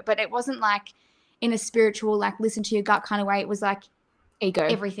going to do it. But it wasn't like in a spiritual, like listen to your gut kind of way. It was like Ego.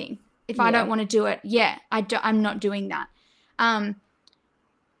 everything. If I don't want to do it, I'm not doing that.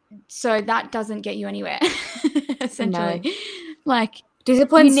 So that doesn't get you anywhere, essentially. No. Like,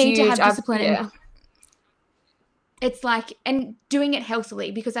 discipline's you need huge. to have discipline. And it's like, and doing it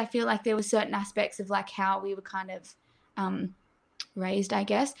healthily, because I feel like there were certain aspects of like how we were kind of raised, I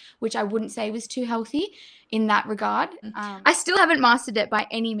guess, which I wouldn't say was too healthy in that regard. I still haven't mastered it by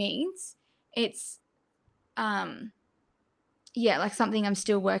any means. It's like something I'm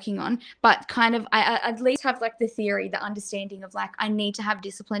still working on, but kind of I at least have like the theory, the understanding of like I need to have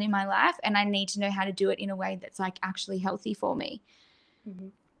discipline in my life, and I need to know how to do it in a way that's like actually healthy for me.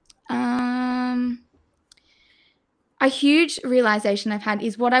 A huge realization I've had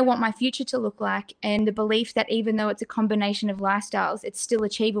is what I want my future to look like, and the belief that even though it's a combination of lifestyles, it's still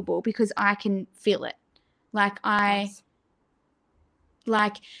achievable because I can feel it. Like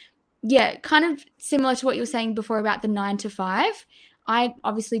kind of similar to what you were saying before about the 9 to 5. I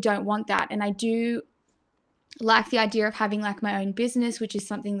obviously don't want that. And I do like the idea of having like my own business, which is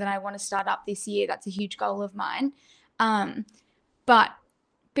something that I want to start up this year. That's a huge goal of mine. But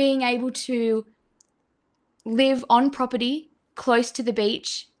being able to live on property close to the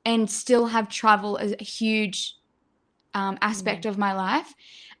beach and still have travel as a huge aspect of my life.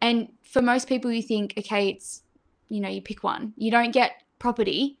 And for most people, you think, okay, it's, you pick one. You don't get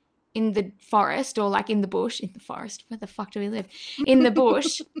property in the forest or like in the bush. In the forest, where the fuck do we live? In the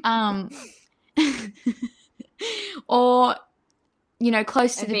bush. Or,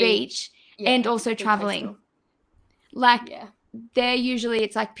 close to the beach, and also traveling. Coastal. Like, they're usually,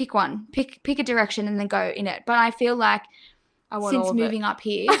 it's like pick one, pick a direction and then go in it. But I feel like since moving up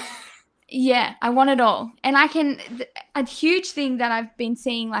here, I want it all. And a huge thing that I've been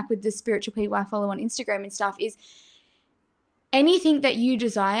seeing like with the spiritual people I follow on Instagram and stuff is anything that you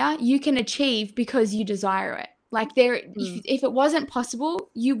desire, you can achieve because you desire it. Like if it wasn't possible,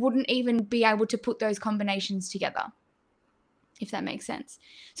 you wouldn't even be able to put those combinations together, if that makes sense.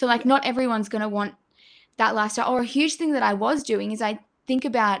 So like not everyone's going to want that lifestyle. Or a huge thing that I was doing is I think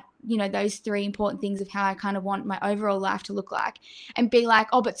about, those 3 important things of how I kind of want my overall life to look like, and be like,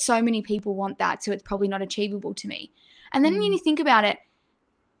 oh, but so many people want that, so it's probably not achievable to me. And then when you think about it,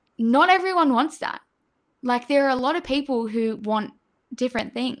 not everyone wants that. Like there are a lot of people who want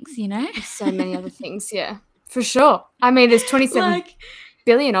different things, So many other things, yeah. For sure. I mean, there's 27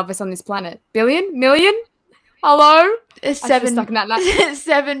 billion of us on this planet. Billion? Million? Hello?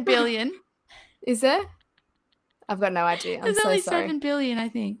 7 billion. Is there? I've got no idea. I'm There's so only sorry. 7 billion, I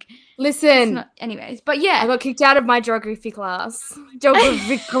think. Listen. Anyways, but yeah. I got kicked out of my geography class.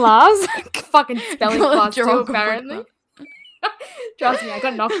 Fucking spelling class too, apparently. Trust me, I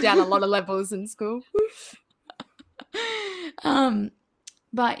got knocked down a lot of levels in school.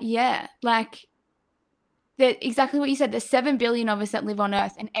 But yeah, like exactly what you said. There's 7 billion of us that live on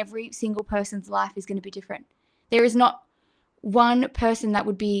Earth, and every single person's life is going to be different. There is not one person that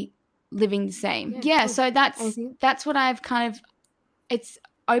would be living the same. Yeah, so that's what I've kind of, it's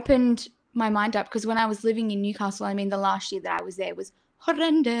opened my mind up, because when I was living in Newcastle, I mean, the last year that I was there was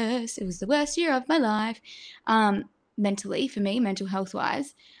horrendous. It was the worst year of my life, mentally for me, mental health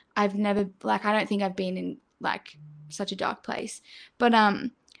wise. I've never, like, I don't think I've been in like such a dark place, but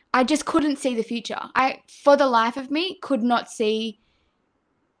I just couldn't see the future. I, for the life of me, could not see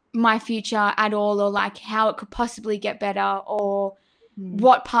my future at all, or like how it could possibly get better, or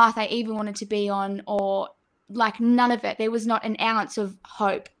what path I even wanted to be on, or like none of it. There was not an ounce of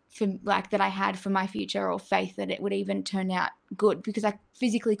hope for like that I had for my future, or faith that it would even turn out good, because I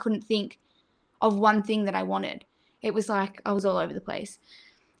physically couldn't think of one thing that I wanted. It was like I was all over the place.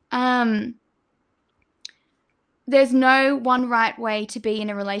 There's no one right way to be in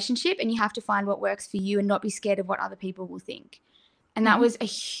a relationship, and you have to find what works for you and not be scared of what other people will think. And that was a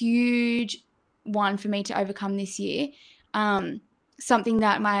huge one for me to overcome this year. Something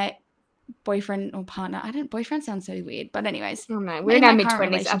that my boyfriend or partner, boyfriend sounds so weird, but anyways. Oh no, we're in our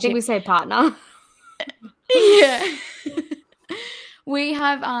mid-20s. I think we say partner. Yeah. We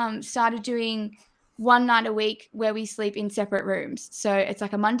have started doing one night a week where we sleep in separate rooms. So it's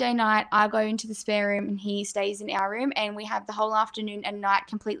like a Monday night, I go into the spare room and he stays in our room, and we have the whole afternoon and night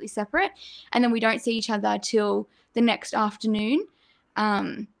completely separate. And then we don't see each other till the next afternoon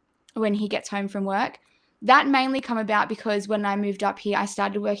when he gets home from work. That mainly come about because when I moved up here, I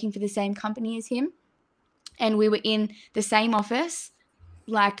started working for the same company as him, and we were in the same office,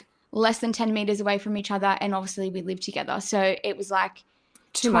 like less than 10 meters away from each other, and obviously we lived together. So it was like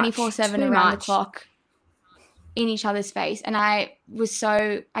 24/7 around the clock in each other's face. And I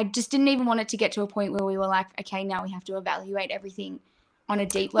just didn't even want it to get to a point where we were like, okay, now we have to evaluate everything on a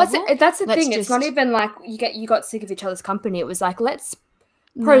deep level. That's the thing. It's not even like you got sick of each other's company. It was like, let's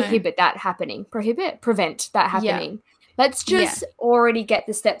prevent that happening. Yeah. Let's just already get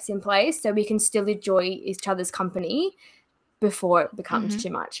the steps in place so we can still enjoy each other's company before it becomes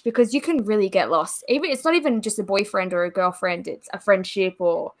too much, because you can really get lost. It's not even just a boyfriend or a girlfriend, it's a friendship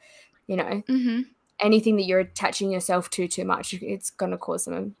or, you know, anything that you're attaching yourself to too much. It's going to cause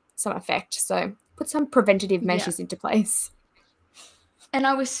some effect. So put some preventative measures into place. And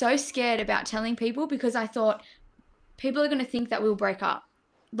I was so scared about telling people because I thought people are going to think that we'll break up.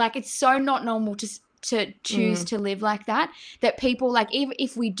 Like, it's so not normal to choose to live like that people, like, even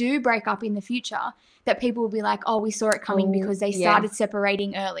if we do break up in the future, that people will be like, oh, we saw it coming because they started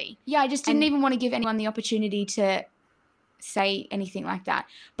separating early. Yeah, I just didn't even want to give anyone the opportunity to say anything like that.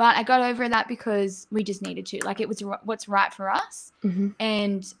 But I got over that because we just needed to. Like, it was what's right for us.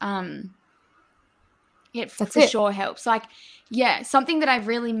 And it for sure helps. Like, yeah, something that I've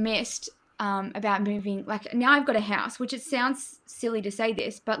really missed about moving, like, now I've got a house, which it sounds silly to say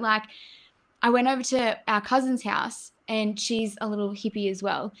this, but like, I went over to our cousin's house, and she's a little hippie as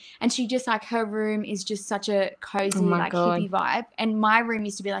well. And she just, like, her room is just such a cozy, hippie vibe. And my room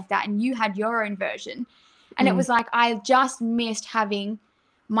used to be like that. And you had your own version. And it was like, I just missed having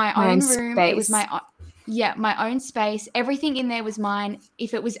my own room. Space. It was my own space. Everything in there was mine.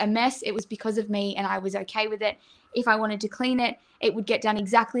 If it was a mess, it was because of me, and I was okay with it. If I wanted to clean it, it would get done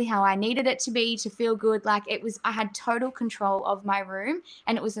exactly how I needed it to be to feel good. Like, I had total control of my room,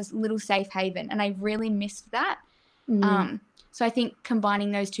 and it was a little safe haven, and I really missed that. So I think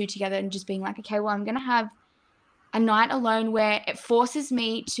combining those two together and just being like, okay, well, I'm going to have a night alone where it forces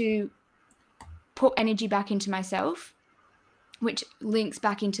me to put energy back into myself, which links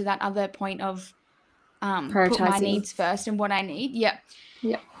back into that other point of put my needs first and what I need. Yeah.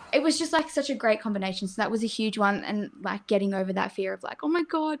 It was just like such a great combination. So that was a huge one. And like getting over that fear of like, oh my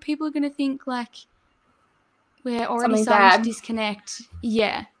God, people are going to think like we're already starting to disconnect.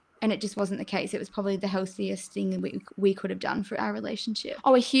 Yeah. And it just wasn't the case. It was probably the healthiest thing that we could have done for our relationship.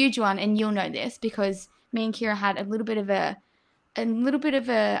 Oh, a huge one. And you'll know this because me and Kira had a little bit of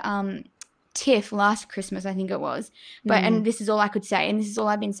a tiff last Christmas, I think it was. But and this is all I could say. And this is all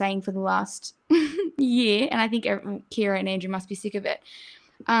I've been saying for the last year. And I think Kira and Andrew must be sick of it.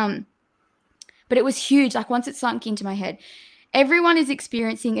 But it was huge. Like, once it sunk into my head, everyone is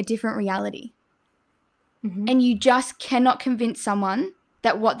experiencing a different reality. And you just cannot convince someone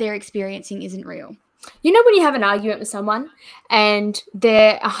that what they're experiencing isn't real. You know when you have an argument with someone and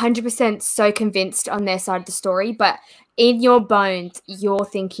they're 100% so convinced on their side of the story, but in your bones, you're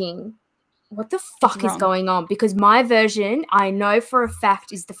thinking, what the fuck is going on? Because my version, I know for a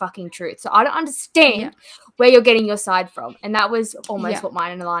fact, is the fucking truth. So I don't understand where you're getting your side from. And that was almost what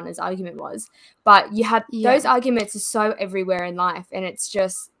mine and Alana's argument was. But you have those arguments are so everywhere in life. And it's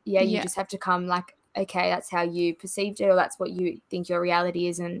just, you just have to come like, okay, that's how you perceived it, or that's what you think your reality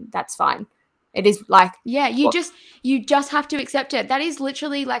is, and that's fine. It is like... Yeah, you just have to accept it. That is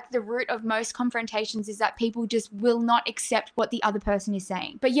literally like the root of most confrontations, is that people just will not accept what the other person is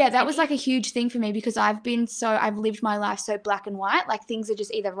saying. But yeah, that was like a huge thing for me because I've lived my life so black and white. Like, things are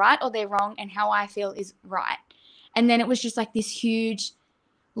just either right or they're wrong, and how I feel is right. And then it was just like this huge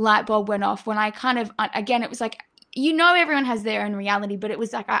light bulb went off when I kind of, again, it was like, everyone has their own reality, but it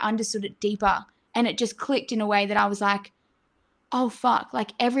was like I understood it deeper, and it just clicked in a way that I was like, oh, fuck,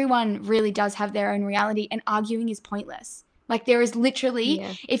 like, everyone really does have their own reality, and arguing is pointless. Like, there is literally,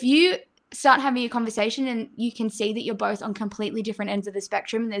 if you start having a conversation and you can see that you're both on completely different ends of the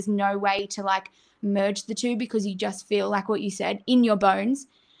spectrum, and there's no way to, like, merge the two because you just feel like what you said in your bones,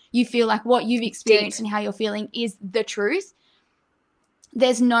 you feel like what you've experienced and how you're feeling is the truth.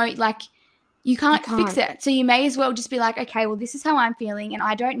 There's no, like, you can't fix it. So you may as well just be like, okay, well, this is how I'm feeling, and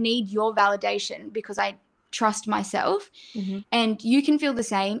I don't need your validation because I trust myself, and you can feel the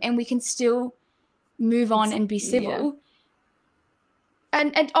same, and we can still move on and be civil.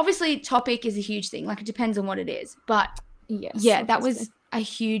 And obviously topic is a huge thing. Like, it depends on what it is. But that was a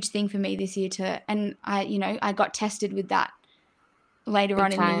huge thing for me this year and I got tested with that later Big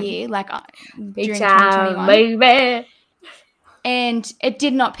on in time. the year, like Big during time, 2021. baby. And it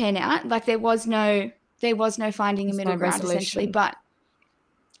did not pan out. Like there was no finding a There's middle no ground essentially. resolution. But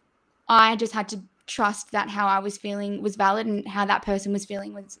I just had to trust that how I was feeling was valid and how that person was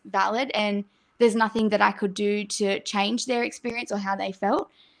feeling was valid. And there's nothing that I could do to change their experience or how they felt.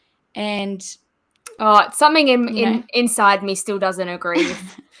 And Oh, something you know. inside me still doesn't agree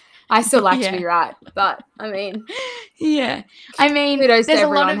with. I still like to be Yeah. right, but I mean, Yeah. I mean, kudos to there's a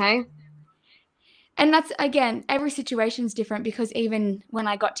lot everyone, of, hey? and that's, again, every situation is different, because even when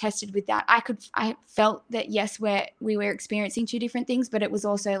I got tested with that, I felt that yes, we were experiencing two different things, but it was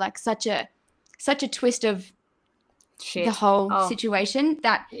also like such a twist of Shit. the whole Oh, situation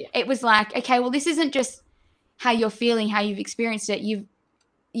that yeah. it was like, okay, well, this isn't just how you're feeling, how you've experienced it.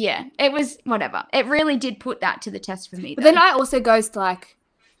 It was whatever. It really did put that to the test for me. But then I also goes to like,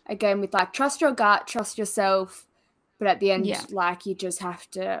 again, with like, trust your gut, trust yourself. But at the end, Yeah. like, you just have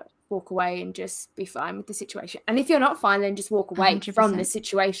to walk away and just be fine with the situation. And if you're not fine, then just walk away 100%. from the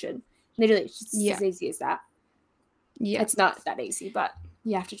situation. Literally, it's just Yeah. as easy as that. Yeah. It's not that easy, but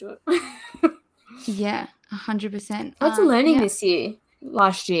you have to do it. Yeah, 100%. Lots of learning this year,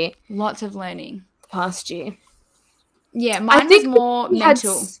 last year, Lots of learning. the past year. Yeah, mine was more we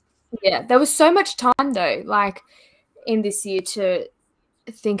mental. There was so much time though, like in this year to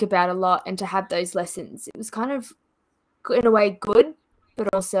think about a lot and to have those lessons. It was kind of, in a way, good, but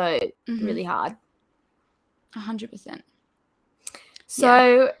also really hard. 100%.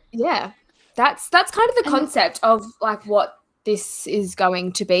 So yeah, that's kind of the concept of like what this is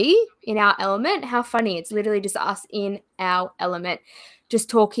going to be in our element. How funny. It's literally just us in our element, just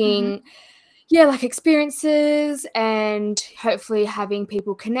talking, like experiences, and hopefully having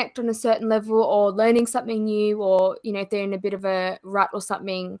people connect on a certain level or learning something new, or, you know, if they're in a bit of a rut or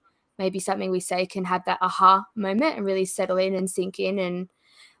something, maybe something we say can have that aha moment and really settle in and sink in and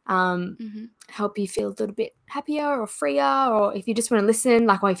help you feel a little bit happier or freer. Or if you just want to listen,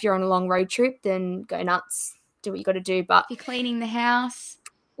 like, if you're on a long road trip, then go nuts, do what you got to do. But if you're cleaning the house,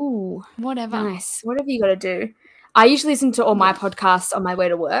 whatever. Nice, whatever you got to do. I usually listen to all my podcasts on my way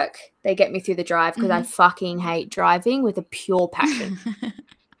to work. They get me through the drive because I fucking hate driving with a pure passion.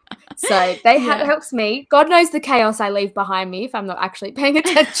 So they it helps me. God knows the chaos I leave behind me if I'm not actually paying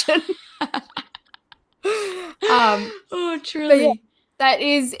attention. Oh, truly. Yeah, that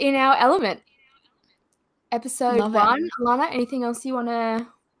is in our element. Episode 1. Alana, anything else you want to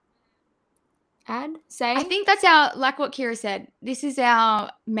add, say? I think that's our, like what Kira said, this is our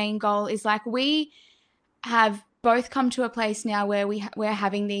main goal, is like we have both come to a place now where we're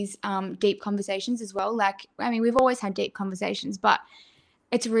having these deep conversations as well. Like, I mean, we've always had deep conversations, but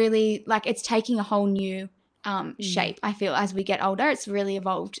it's really like it's taking a whole new shape, I feel, as we get older. It's really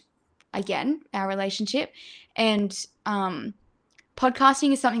evolved again, our relationship. And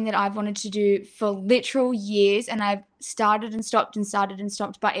podcasting is something that I've wanted to do for literal years, and I've started and stopped,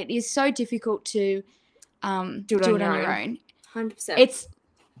 but it is so difficult to do it on your own. 100%. It's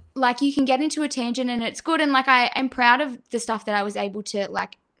like you can get into a tangent and it's good, and like I am proud of the stuff that I was able to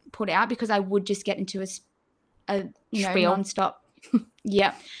like put out, because I would just get into a nonstop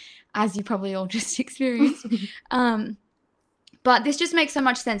as you probably all just experienced. But this just makes so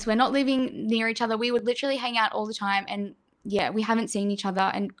much sense. We're not living near each other. We would literally hang out all the time, and we haven't seen each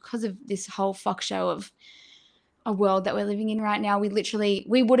other, and because of this whole fuck show of a world that we're living in right now, we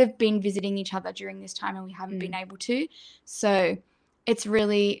would have been visiting each other during this time, and we haven't been able to. So it's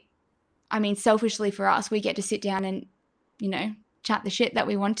really, I mean, selfishly for us, we get to sit down and, you know, chat the shit that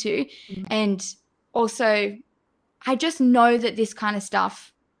we want to. And also, I just know that this kind of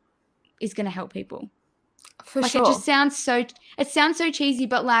stuff is going to help people. For sure. It just sounds so cheesy,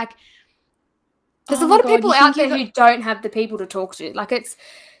 but like, there's a lot of people out there who don't have the people to talk to. Like, it's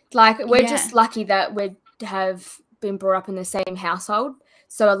like we're just lucky that we have been brought up in the same household.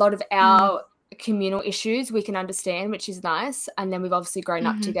 So a lot of our communal issues we can understand, which is nice. And then we've obviously grown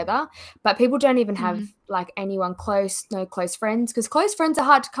up together. But people don't even have like anyone close, no close friends, because close friends are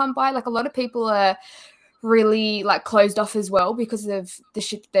hard to come by. Like, a lot of people are really like closed off as well because of the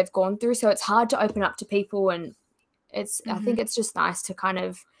shit that they've gone through. So it's hard to open up to people, and it's I think it's just nice to kind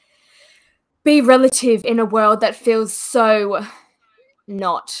of be relative in a world that feels so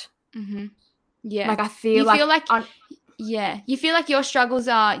not. Yeah. Like, I feel like you feel like your struggles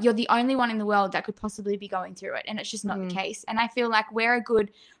you're the only one in the world that could possibly be going through it, and it's just not the case. And I feel like we're a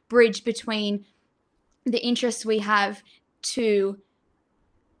good bridge between the interests we have to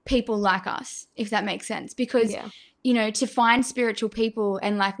people like us, if that makes sense. Because, you know, to find spiritual people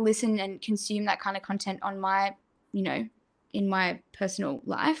and like listen and consume that kind of content on my, you know, in my personal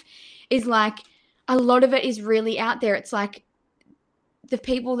life is like, a lot of it is really out there. It's like the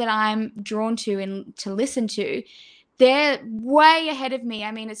people that I'm drawn to and to listen to, they're way ahead of me.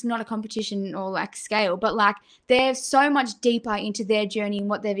 I mean, it's not a competition or like scale, but like they're so much deeper into their journey and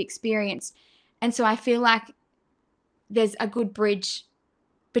what they've experienced. And so I feel like there's a good bridge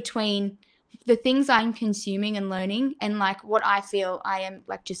between the things I'm consuming and learning and like what I feel I am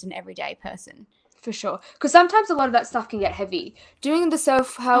like just an everyday person. For sure. Because sometimes a lot of that stuff can get heavy. Doing the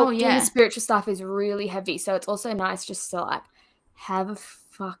self-help, doing yeah. the spiritual stuff is really heavy. So it's also nice just to like have a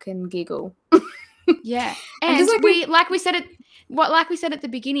fucking giggle. Yeah. And like we said at the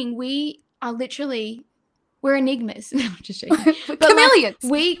beginning, we are literally, we're enigmas. No, I'm just joking. But chameleons.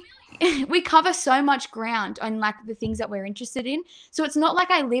 Like, we cover so much ground on like the things that we're interested in. So it's not like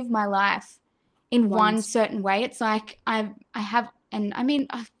I live my life in one certain way. It's like I have, and I mean,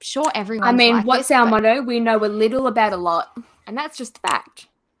 I'm sure everyone. I mean, what's our motto? We know a little about a lot, and that's just a fact.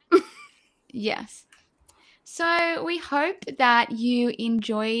 Yes. So we hope that you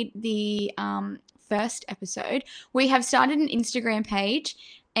enjoyed the first episode. We have started an Instagram page,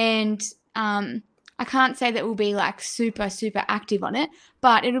 and I can't say that we'll be like super, super active on it,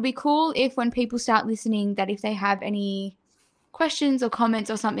 but it'll be cool if when people start listening that if they have any questions or comments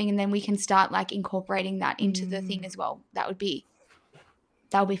or something, and then we can start like incorporating that into the thing as well. That'll be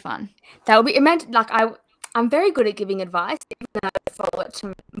fun. That would be meant like I'm very good at giving advice, even though I don't follow it to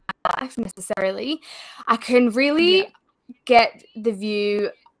my life necessarily. I can really get the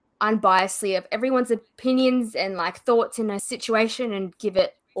view unbiasedly of everyone's opinions and like thoughts in a situation and give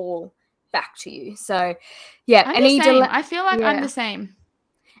it all back to you. So yeah, I feel like I'm the same.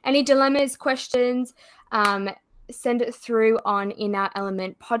 Any dilemmas, questions, send it through on In Our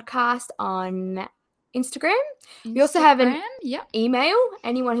Element podcast on Instagram. We also have an email.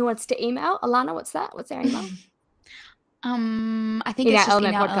 Anyone who wants to email, Alana, what's that? What's our email? I think it's just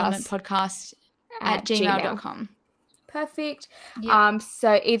In Our Element podcast at gmail.com. Perfect.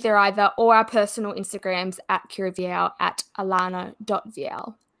 So either or our personal Instagrams at Kiravial at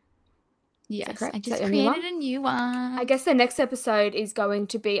alana.vial. Yes, I just created a new one. I guess the next episode is going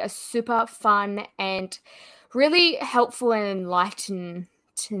to be a super fun and really helpful and enlightenment.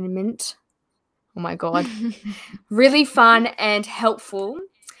 Oh my God. Really fun and helpful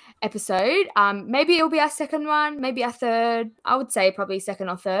episode. Maybe it'll be our second one, maybe our third. I would say probably second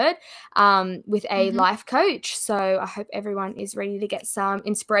or third, with a life coach. So I hope everyone is ready to get some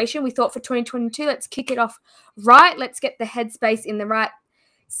inspiration. We thought for 2022, let's kick it off right. Let's get the headspace in the right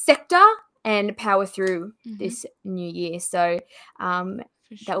sector and power through this new year. So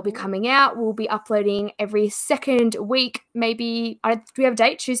that will be coming out. We'll be uploading every second week, maybe. Do we have a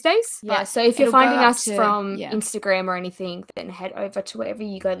date? Tuesdays? Yeah. So if you're finding us from Instagram or anything, then head over to wherever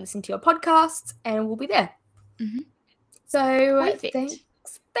you go listen to your podcasts and we'll be there. So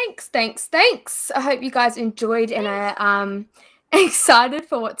thanks. I hope you guys enjoyed and are excited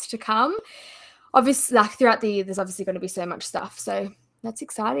for what's to come. Obviously, like throughout the year, there's obviously going to be so much stuff. So that's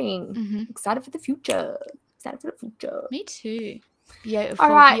exciting. Excited for the future. Me too. Beautiful.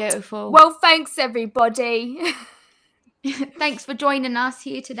 All right. Beautiful. Well, thanks everybody. Thanks for joining us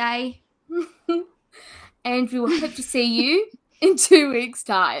here today. And we will hope to see you in 2 weeks'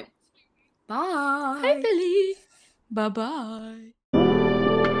 time. Bye. Hopefully. Bye-bye.